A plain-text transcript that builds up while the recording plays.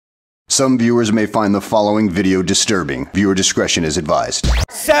Some viewers may find the following video disturbing. Viewer discretion is advised.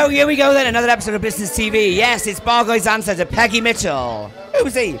 So here we go then, another episode of Blisters TV. Yes, it's Bargoed's answer to Peggy Mitchell.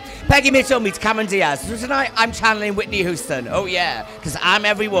 Who's he? Peggy Mitchell meets Cameron Diaz. So tonight I'm channeling Whitney Houston. Oh yeah, because I'm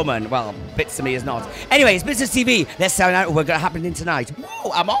every woman. Well, bits of me is not. Anyway, it's Blisters TV. Let's sound out what's going to happen tonight.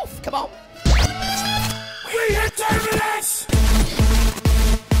 Whoa, I'm off. Come on. We had 10 minutes.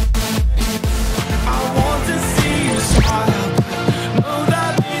 I want to see you smile. No,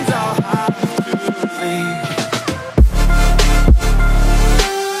 that means I'll have to leave.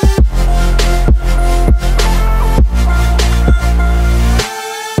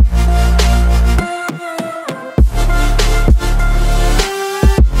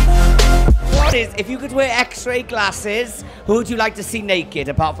 What is, if you could wear X-ray glasses, who would you like to see naked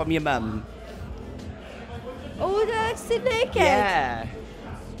apart from your mum? Oh, that's the naked? Yeah.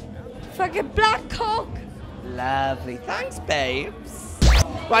 Fucking black cock. Lovely. Thanks, babes.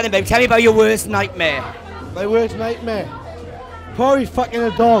 Right then, babe, tell me about your worst nightmare. My worst nightmare? Probably fucking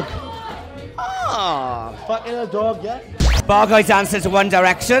a dog. Ah. Fucking a dog, yeah? Bargoed's answer to One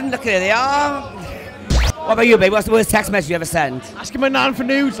Direction. Look, here they are. What about you, babe? What's the worst text message you ever sent? Asking my nan for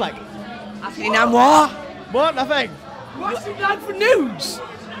nudes, like. Asking your nan what? What? Nothing. You asked your nan for nudes?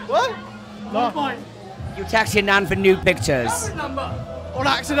 What? No. Fine. You text your nan for nude pictures. Number. On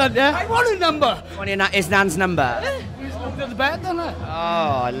accident, yeah? I want a number. Want your his nan's number? Who's looked at the bed, then? Oh,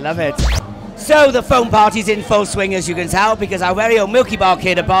 I love it. So the phone party's in full swing, as you can tell, because our very own Milky Bar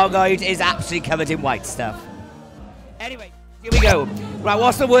kid at Bargoed is absolutely covered in white stuff. Anyway, here we go. Right,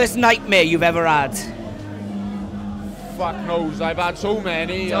 what's the worst nightmare you've ever had? Fuck knows, I've had so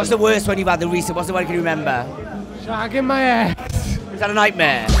many. So what's the worst one you've had, the recent? What's the one you can remember? Shagging my ex. Is that a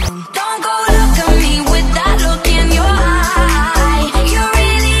nightmare? Don't go look at me with that look in your eye. You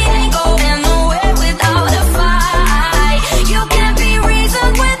really ain't going nowhere without a fight. You can't be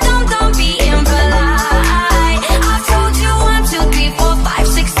reasoned with them, don't be impolite. I've told you 1, 2, 3, 4, 5,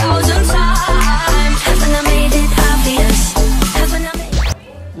 6,000 times. Haven't I made it obvious? Haven't I made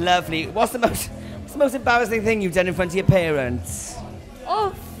it? Lovely. What's the most embarrassing thing you've done in front of your parents?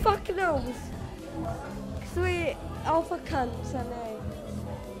 Oh, fucking knows. Because we alpha cunts and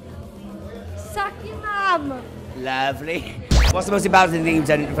suck your mum. Lovely. What's the most embarrassing thing you've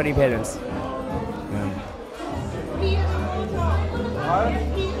done in front of your parents?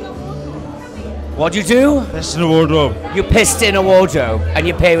 What'd you do? Pissed in a wardrobe. You pissed in a wardrobe, and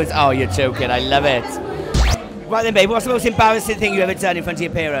your parents. Oh, you're joking. I love it. Right then, babe. What's the most embarrassing thing you've ever done in front of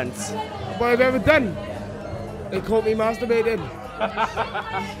your parents? What I've ever done? They caught me masturbating.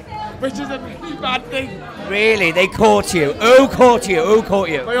 Which is a really bad thing. Really? They caught you? Who caught you? Who caught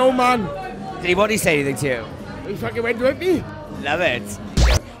you? My old man. What did he say anything to you? He fucking went with me. Love it.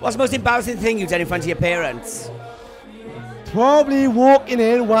 What's the most embarrassing thing you've done in front of your parents? Probably walking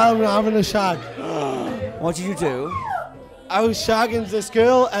in while we're having a shag. What did you do? I was shagging this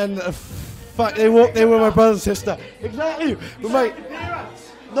girl and they walked in with my brother and sister. Exactly. With my...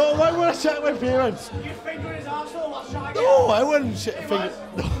 No, why would I shag my parents? You finger his arsehole while shagging? No, I wouldn't finger...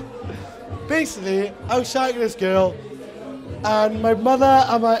 No. Basically, I was shagging this girl and my mother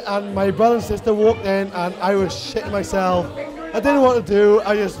and my brother and sister walked in and I was shitting myself. I didn't know what to do,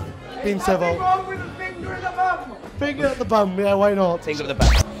 I just been civil. What's wrong with a finger in the bum? Finger at the bum, yeah, why not? Think of the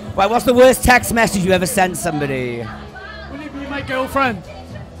back. Right, what's the worst text message you ever sent somebody? Will you be my girlfriend?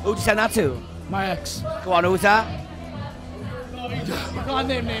 Who'd you send that to? My ex. Go on, who's that? No, you can't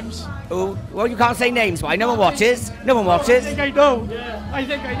name names. Who? Well, you can't say names, why? No one watches. No one watches. I think I know. Yeah. I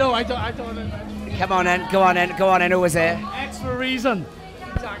think I know. I don't know. Come on then, go on then, go on then, who was it? Ex for a reason.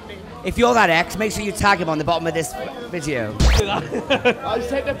 Exactly. If you're that ex, make sure you tag him on the bottom of this video. I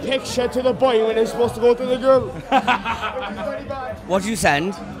sent a picture to the boy when they're supposed to go to the girl. What did you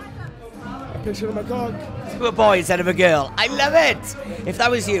send? A picture of my cock. To a boy instead of a girl. I love it! If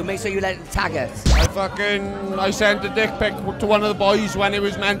that was you, make sure you tag it. I sent a dick pic to one of the boys when it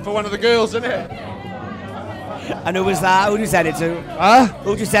was meant for one of the girls, innit? And who was that? Who'd you send it to? Huh?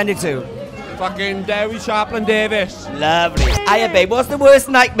 Who'd you send it to? Fucking Derry Chaplin Davis. Lovely. Hiya, babe. What's the worst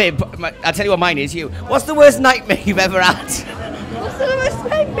nightmare? I'll tell you what mine is, you. What's the worst nightmare you've ever had? What's the worst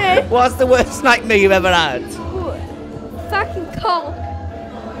nightmare? What's the worst nightmare you've ever had? Fucking cock.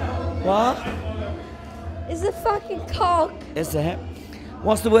 What? It's a fucking cock. Is it?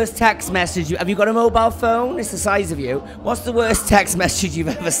 What's the worst text message have you got a mobile phone? It's the size of you. What's the worst text message you've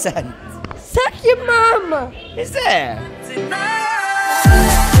ever sent? Suck your mum. Is there?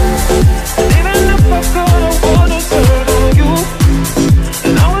 Even if I couldn't wanna turn on you,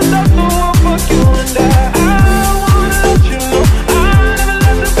 and I was not the one for you, and I wanna let you know I never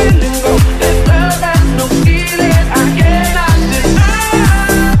let the feeling go. This love has no feeling I cannot deny.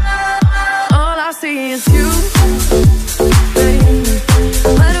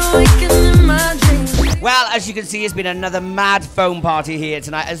 Well, as you can see, it's been another mad phone party here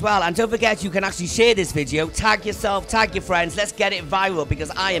tonight as well. And don't forget, you can actually share this video, tag yourself, tag your friends. Let's get it viral because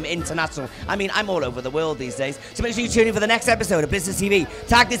I am international. I mean, I'm all over the world these days. So make sure you tune in for the next episode of Blisters TV.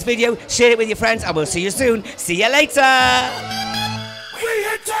 Tag this video, share it with your friends, and we'll see you soon. See you later. We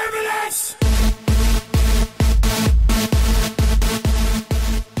hit turbulence!